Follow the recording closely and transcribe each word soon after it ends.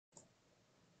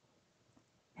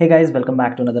Hey guys, welcome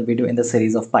back to another video in the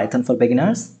series of Python for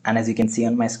beginners. And as you can see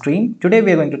on my screen, today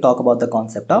we are going to talk about the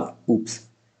concept of oops.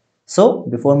 So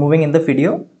before moving in the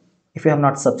video, if you have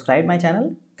not subscribed my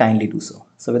channel, kindly do so.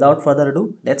 So without further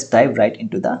ado, let's dive right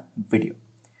into the video.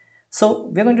 So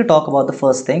we're going to talk about the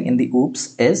first thing in the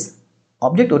oops is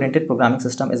object-oriented programming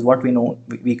system is what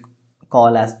we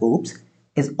call as oops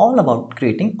is all about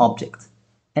creating objects.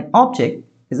 An object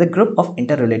is a group of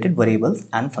interrelated variables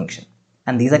and functions,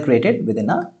 and these are created within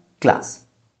a class.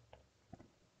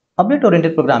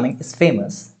 Object-oriented programming is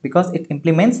famous because it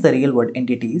implements the real-world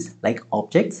entities like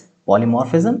objects,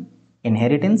 polymorphism,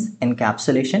 inheritance,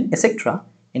 encapsulation, etc.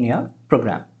 in your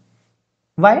program.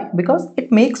 Why? Because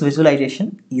it makes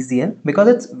visualization easier because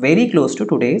it's very close to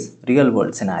today's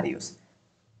real-world scenarios.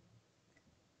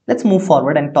 Let's move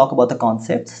forward and talk about the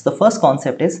concepts. The first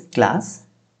concept is class,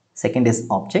 second is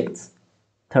objects,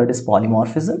 third is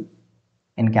polymorphism,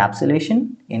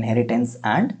 encapsulation, inheritance,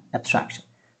 and abstraction.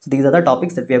 So these are the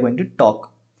topics that we are going to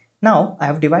talk. Now, I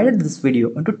have divided this video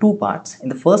into two parts. In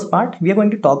the first part, we are going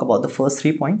to talk about the first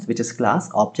 3 points, which is class,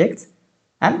 objects,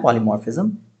 and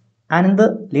polymorphism. And in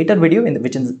the later video,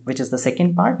 which is the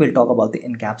second part, we'll talk about the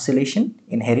encapsulation,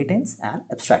 inheritance, and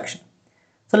abstraction.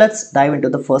 So let's dive into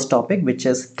the first topic, which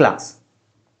is class.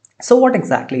 So what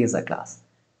exactly is a class?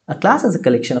 A class is a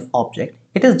collection of objects.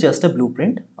 It is just a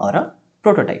blueprint or a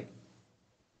prototype.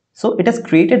 So it is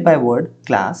created by word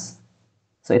class.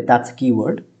 So that's a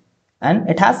keyword, and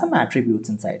it has some attributes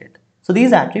inside it. So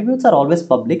these attributes are always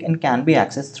public and can be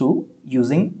accessed through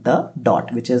using the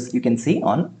dot, which is you can see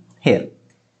on here.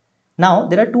 Now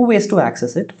there are two ways to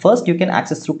access it. First, you can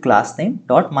access through class name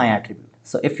dot my attribute.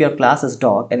 So if your class is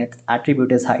dog and its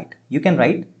attribute is height, you can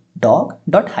write dog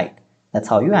dot height. That's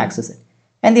how you access it.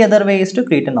 And the other way is to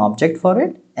create an object for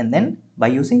it, and then by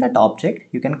using that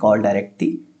object, you can call direct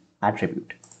the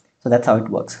attribute. So that's how it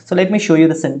works. So let me show you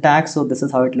the syntax. So this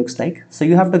is how it looks like. So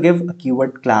you have to give a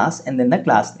keyword class and then the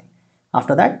class name.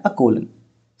 After that, a colon.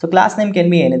 So class name can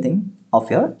be anything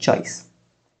of your choice.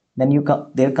 Then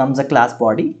there comes a class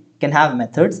body, can have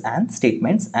methods and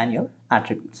statements and your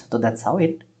attributes. So that's how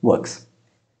it works.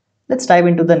 Let's dive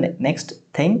into the next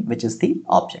thing, which is the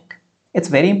object. It's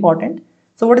very important.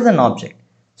 So what is an object?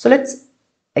 So let's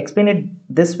explain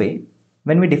it this way.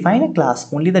 When we define a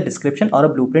class, only the description or a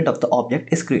blueprint of the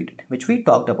object is created, which we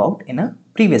talked about in a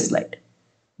previous slide.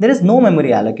 There is no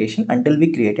memory allocation until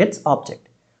we create its object.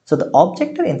 So the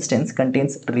object or instance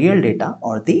contains real data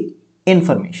or the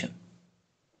information.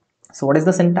 So what is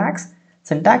the syntax?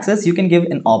 Syntax is you can give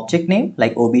an object name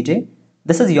like obj.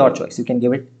 This is your choice. You can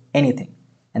give it anything.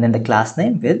 And then the class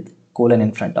name with colon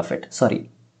in front of it. Sorry,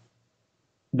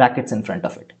 brackets in front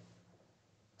of it.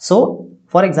 So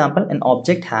for example, an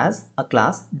object has a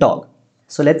class dog.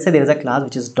 So let's say there is a class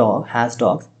which is dog, has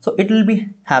dogs. So it will be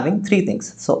having three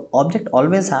things. So object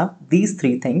always have these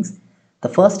three things. The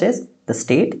first is the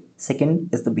state, second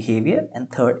is the behavior, and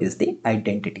third is the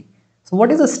identity. So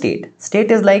what is a state?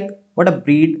 State is like what a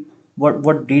breed,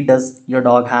 what breed does your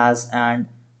dog has, and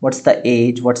what's the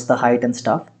age, what's the height and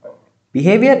stuff.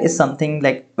 Behavior is something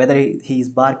like whether he's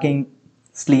barking,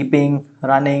 sleeping,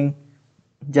 running,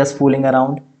 just fooling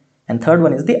around. And third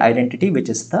one is the identity, which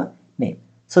is the name.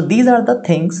 So these are the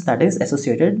things that is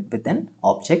associated with an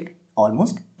object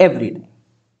almost every time.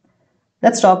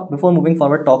 Let's talk, before moving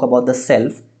forward, talk about the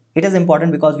self. It is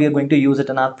important because we are going to use it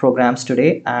in our programs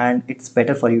today, and it's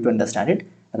better for you to understand it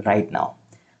right now.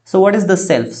 So what is the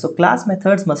self? So class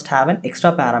methods must have an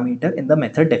extra parameter in the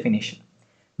method definition.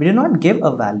 We do not give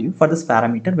a value for this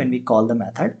parameter when we call the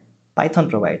method. Python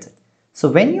provides it. So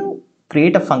when you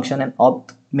create a function and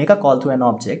make a call to an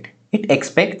object, it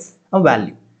expects a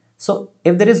value. So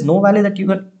if there is no value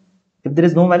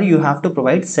you have to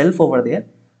provide self over there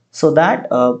so that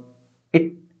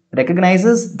it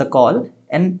recognizes the call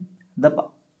and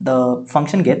the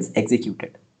function gets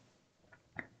executed.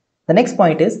 The next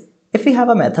point is, if we have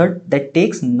a method that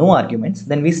takes no arguments,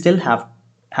 then we still have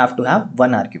to have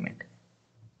one argument.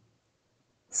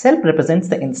 Self represents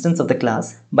the instance of the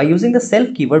class. By using the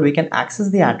self keyword, we can access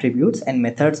the attributes and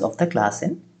methods of the class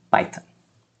in Python.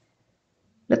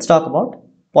 Let's talk about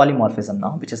polymorphism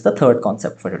now, which is the third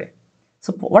concept for today.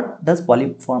 So what does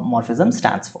polymorphism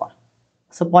stands for?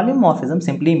 So polymorphism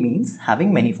simply means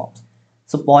having many forms.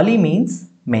 So poly means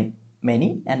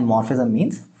many and morphism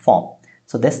means form.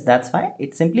 So that's why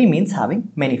it simply means having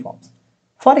many forms.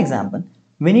 For example,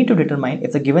 we need to determine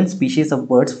if the given species of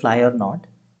birds fly or not.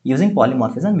 Using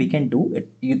polymorphism, we can do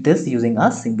this using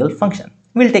a single function.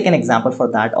 We'll take an example for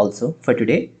that also for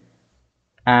today.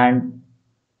 And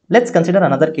let's consider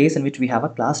another case in which we have a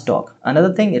class dog.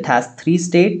 Another thing, it has three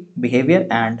state, behavior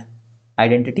and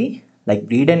identity. like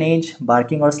breed and age,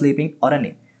 barking or sleeping, or a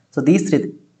name. So these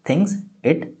three things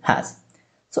it has.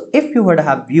 So if you would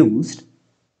have used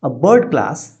a bird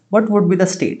class, what would be the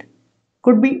state?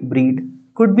 Could be breed,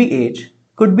 could be age,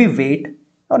 could be weight,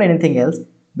 or anything else.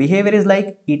 Behavior is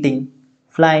like eating,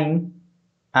 flying,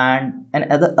 and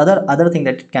other thing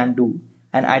that it can do.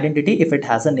 An identity if it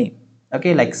has a name.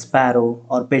 Okay, like sparrow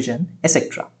or pigeon,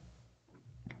 etc.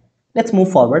 Let's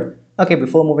move forward. Okay,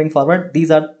 before moving forward,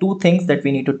 these are two things that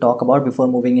we need to talk about before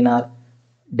moving in our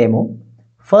demo.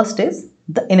 First is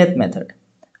the init method,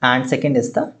 and second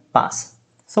is the pass.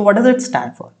 So what does it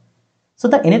stand for? So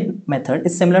the init method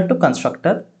is similar to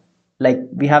constructor like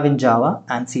we have in Java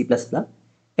and C++.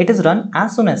 It is run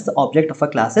as soon as the object of a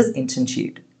class is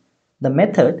instantiated. The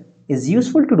method is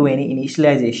useful to do any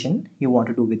initialization you want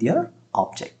to do with your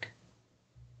object.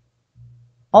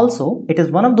 Also, it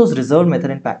is one of those reserved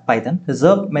method in Python.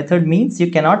 Reserved method means you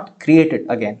cannot create it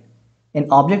again. In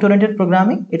object-oriented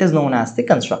programming, it is known as the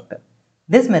constructor.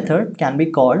 This method can be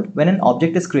called when an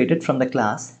object is created from the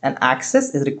class and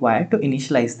access is required to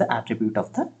initialize the attribute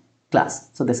of the class.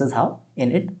 So this is how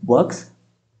init works.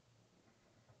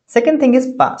 Second thing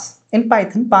is pass. In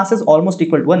Python, pass is almost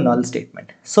equal to a null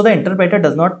statement. So the interpreter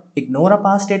does not ignore a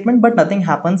pass statement, but nothing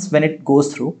happens when it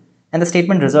goes through and the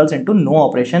statement results into no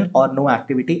operation or no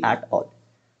activity at all.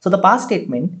 So the pass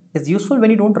statement is useful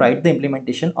when you don't write the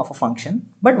implementation of a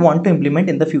function but want to implement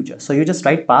in the future. So you just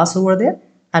write pass over there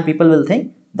and people will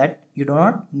think that you do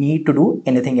not need to do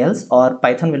anything else or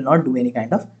Python will not do any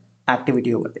kind of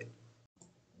activity over there.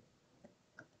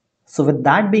 So with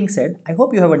that being said, I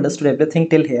hope you have understood everything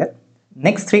till here.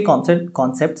 Next three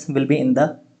concepts will be in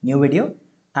the new video,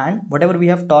 and whatever we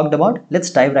have talked about, let's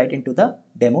dive right into the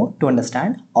demo to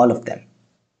understand all of them.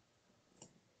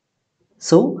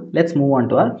 So let's move on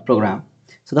to our program.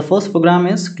 So the first program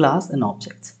is class and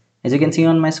objects. As you can see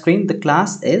on my screen, the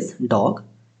class is dog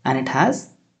and it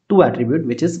has two attributes,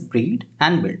 which is breed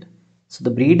and build. So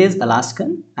the breed is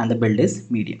Alaskan and the build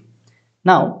is medium.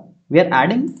 Now we are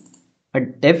adding a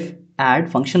def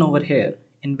add function over here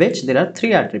in which there are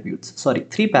three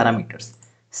parameters: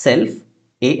 self,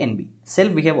 a and b.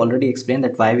 Self we have already explained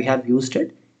that why we have used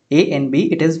it. A and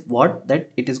b, it is what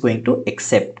that it is going to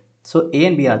accept. So a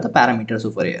and b are the parameters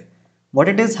over here. What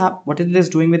it is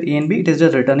doing with a and b, it is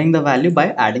just returning the value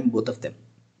by adding both of them.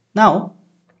 Now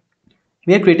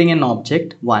we are creating an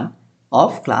object 1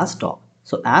 of class dog.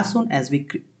 So as soon as we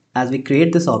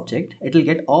create this object, it will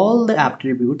get all the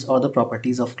attributes or the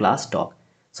properties of class dog.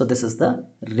 So this is the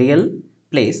real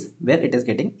place where it is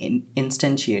getting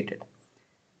instantiated.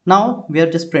 Now we are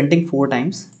just printing 4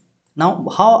 times. Now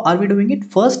how are we doing it?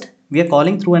 First we are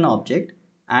calling through an object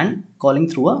and calling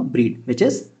through a breed, which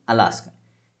is Alaskan.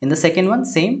 In the second one,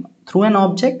 same, through an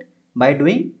object by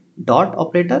doing dot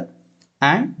operator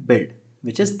and build,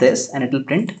 which is this, and it will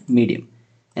print medium.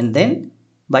 And then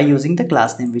by using the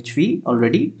class name which we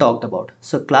already talked about.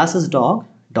 So class is dog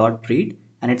dot breed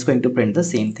and it's going to print the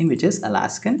same thing, which is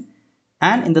Alaskan.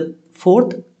 And in the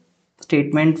fourth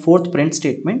print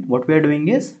statement, what we are doing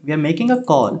is we are making a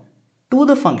call to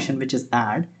the function which is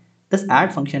add. This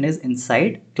add function is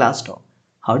inside class dog.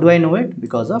 How do I know it?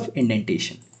 Because of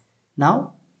indentation.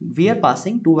 Now we are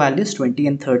passing two values 20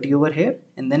 and 30 over here,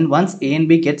 and then once a and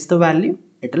b gets the value,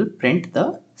 it will print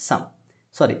the sum.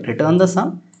 Return the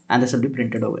sum, and this will be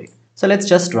printed over here. So let's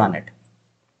just run it.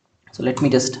 So let me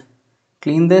just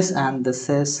clean this, and this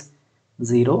is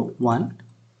 0, 1,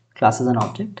 class is an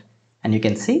object, and you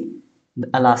can see the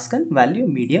Alaskan value,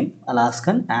 medium,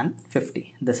 Alaskan, and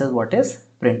 50. This is what is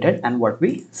printed and what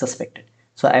we suspected.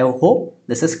 So I hope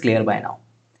this is clear by now.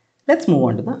 Let's move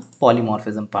on to the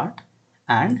polymorphism part,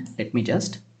 and let me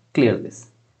just clear this.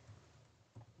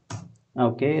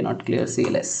 Okay, not clear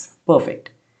CLS.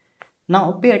 Perfect.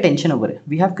 Now pay attention over here.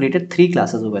 We have created three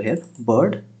classes over here: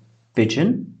 bird,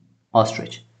 pigeon,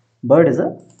 ostrich. Bird is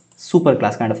a super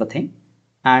class kind of a thing,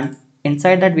 and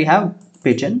inside that we have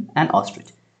pigeon and ostrich.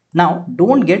 Now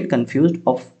don't get confused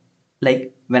of,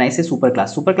 like, when I say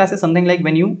superclass. Superclass is something like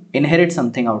when you inherit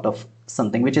something out of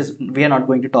something, which is, we are not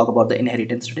going to talk about the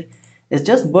inheritance today. It's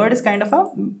just bird is kind of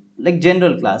a like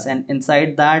general class, and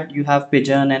inside that you have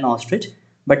pigeon and ostrich.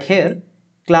 But here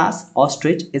class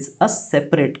ostrich is a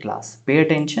separate class. Pay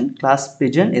attention, class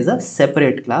pigeon is a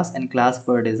separate class and class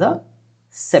bird is a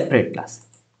separate class.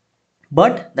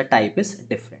 But the type is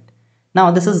different.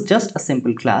 Now this is just a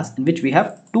simple class in which we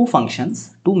have two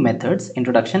functions, two methods,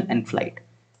 introduction and flight.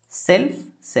 Self.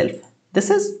 This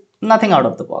is nothing out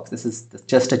of the box. This is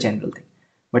just a general thing.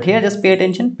 But here just pay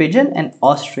attention, pigeon and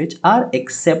ostrich are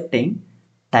accepting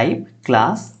type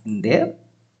class in their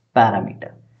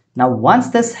parameter. Now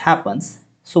once this happens,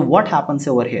 so what happens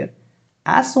over here?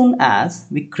 as soon as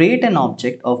we create an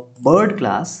object of bird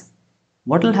class,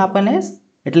 what will happen is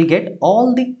it will get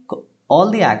all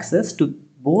the access to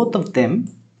both of them.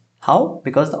 How?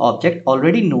 Because the object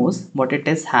already knows what it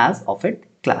is has of its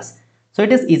class. So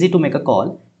it is easy to make a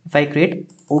call if I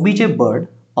create obj bird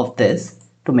of this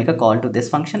to make a call to this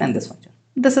function and this function.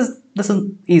 This is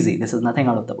easy. This is nothing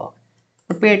out of the box.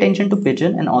 But pay attention to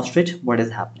pigeon and ostrich, what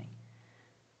is happening.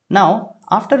 Now,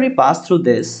 after we pass through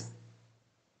this,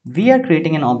 we are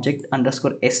creating an object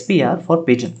underscore spr for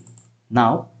pigeon.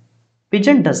 Now,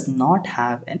 pigeon does not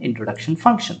have an introduction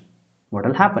function. What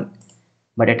will happen?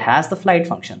 But it has the flight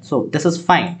function. So this is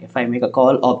fine. If I make a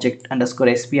call object underscore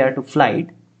spr to flight,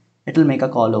 it will make a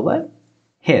call over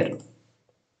here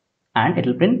and it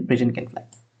will print pigeon can fly.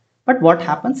 But what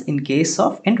happens in case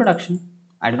of introduction?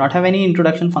 I do not have any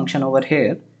introduction function over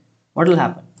here. What will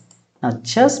happen? Now,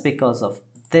 just because of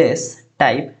this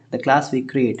type, the class we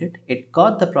created, it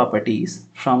got the properties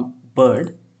from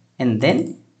bird, and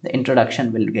then the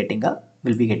introduction will be getting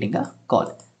a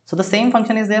call. So the same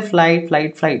function is there, flight,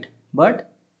 flight, flight,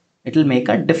 but it will make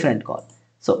a different call.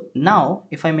 So now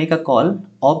if I make a call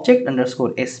object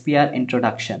underscore spr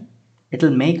introduction, it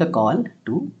will make a call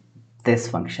to this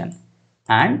function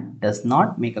and does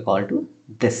not make a call to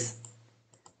this.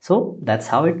 So that's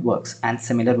how it works. And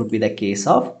similar would be the case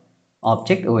of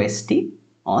object ost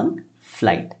on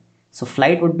flight. So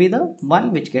flight would be the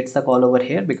one which gets the call over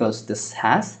here because this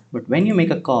has, but when you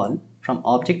make a call from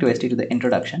object ost to the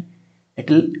introduction, it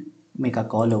will make a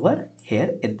call over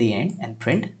here at the end and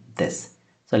print this.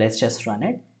 So let's just run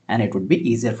it and it would be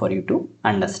easier for you to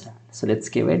understand. So let's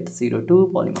give it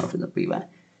 02 polymorphism py,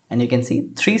 and you can see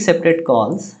 3 separate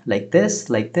calls like this,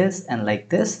 and like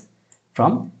this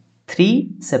from 3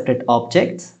 separate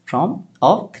objects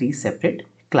of 3 separate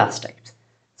class types.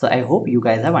 So I hope you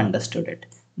guys have understood it.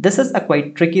 This is a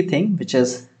quite tricky thing, which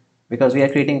is because we are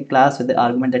creating a class with the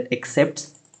argument that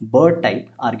accepts bird type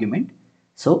argument.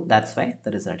 So that's why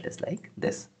the result is like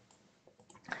this.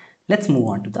 Let's move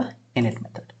on to the init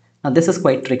method. Now this is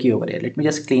quite tricky over here. Let me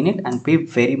just clean it and pay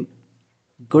very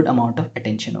good amount of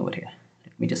attention over here.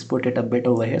 Let me just put it a bit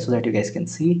over here so that you guys can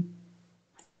see.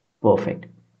 Perfect.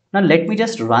 Now let me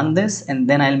just run this and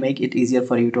then I'll make it easier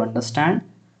for you to understand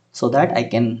so that I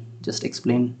can just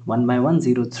explain one by one.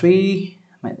 03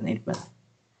 my init method.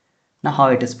 Now how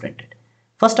it is printed.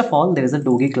 First of all, there is a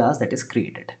doggy class that is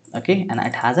created, okay, and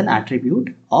it has an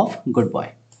attribute of good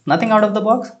boy. Nothing out of the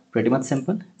box, pretty much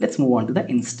simple. Let's move on to the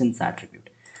instance attribute.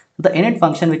 So the init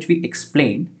function which we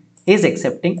explained is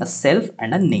accepting a self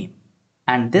and a name,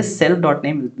 and this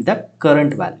self.name will be the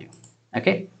current value,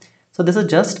 okay. So this is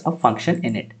just a function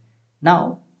init.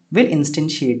 Now we'll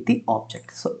instantiate the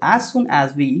object. So as soon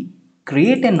as we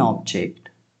create an object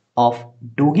of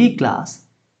doggy class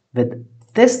with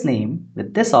this name,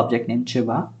 with this object name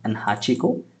Chiba and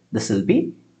Hachiko, this will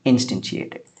be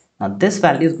instantiated. Now this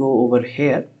values go over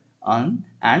here on,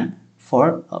 and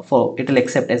for it will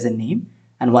accept as a name,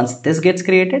 and once this gets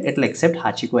created, it will accept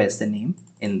Hachiko as the name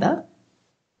in the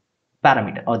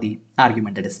parameter or the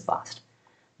argument that is passed.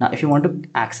 Now if you want to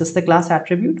access the class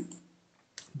attribute,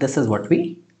 this is what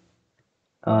we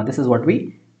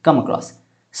come across.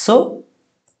 So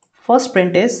first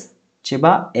print is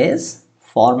Chiba is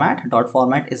format. Dot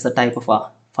format is the type of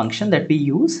a function that we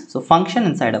use. So function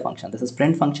inside a function. This is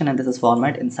print function and this is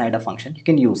format inside a function. You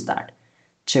can use that.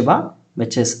 Chiba,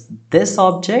 which is this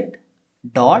object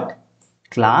dot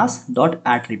class dot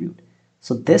attribute.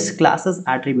 So this class's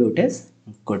attribute is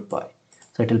good boy.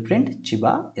 So it will print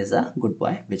Chiba is a good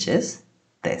boy, which is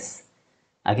this.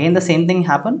 Again the same thing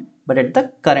happen, but at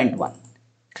the current one.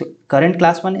 Current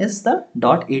class one is the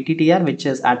dot attr, which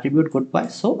is attribute good boy.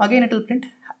 So again it will print,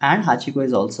 and Hachiko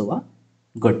is also a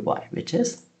good boy, which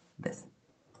is this.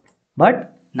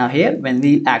 But now here when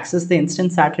we access the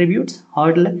instance attributes, how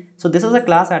it will, so this is a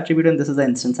class attribute and this is the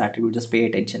instance attribute. Just pay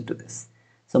attention to this.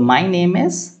 So my name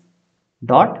is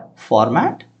dot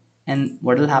format, and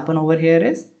what will happen over here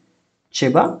is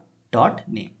Chiba dot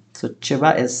name. So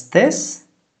Chiba is this,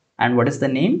 and what is the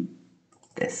name?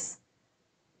 This.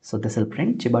 So this will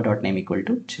print Chiba.name equal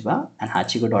to Chiba and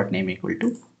Hachiko.name equal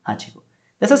to Hachiko.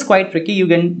 This is quite tricky. You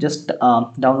can just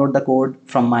download the code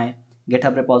from my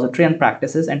GitHub repository and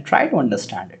practices and try to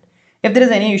understand it. If there is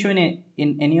any issue in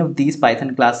any of these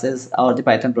Python classes or the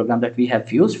Python program that we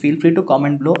have used, feel free to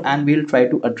comment below and we'll try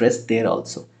to address there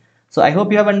also. So I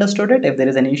hope you have understood it. If there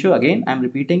is any issue, again, I'm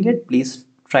repeating it. Please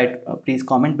please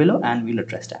comment below and we'll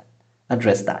address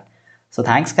that. So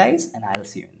thanks guys, and I'll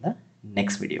see you in the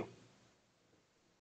next video.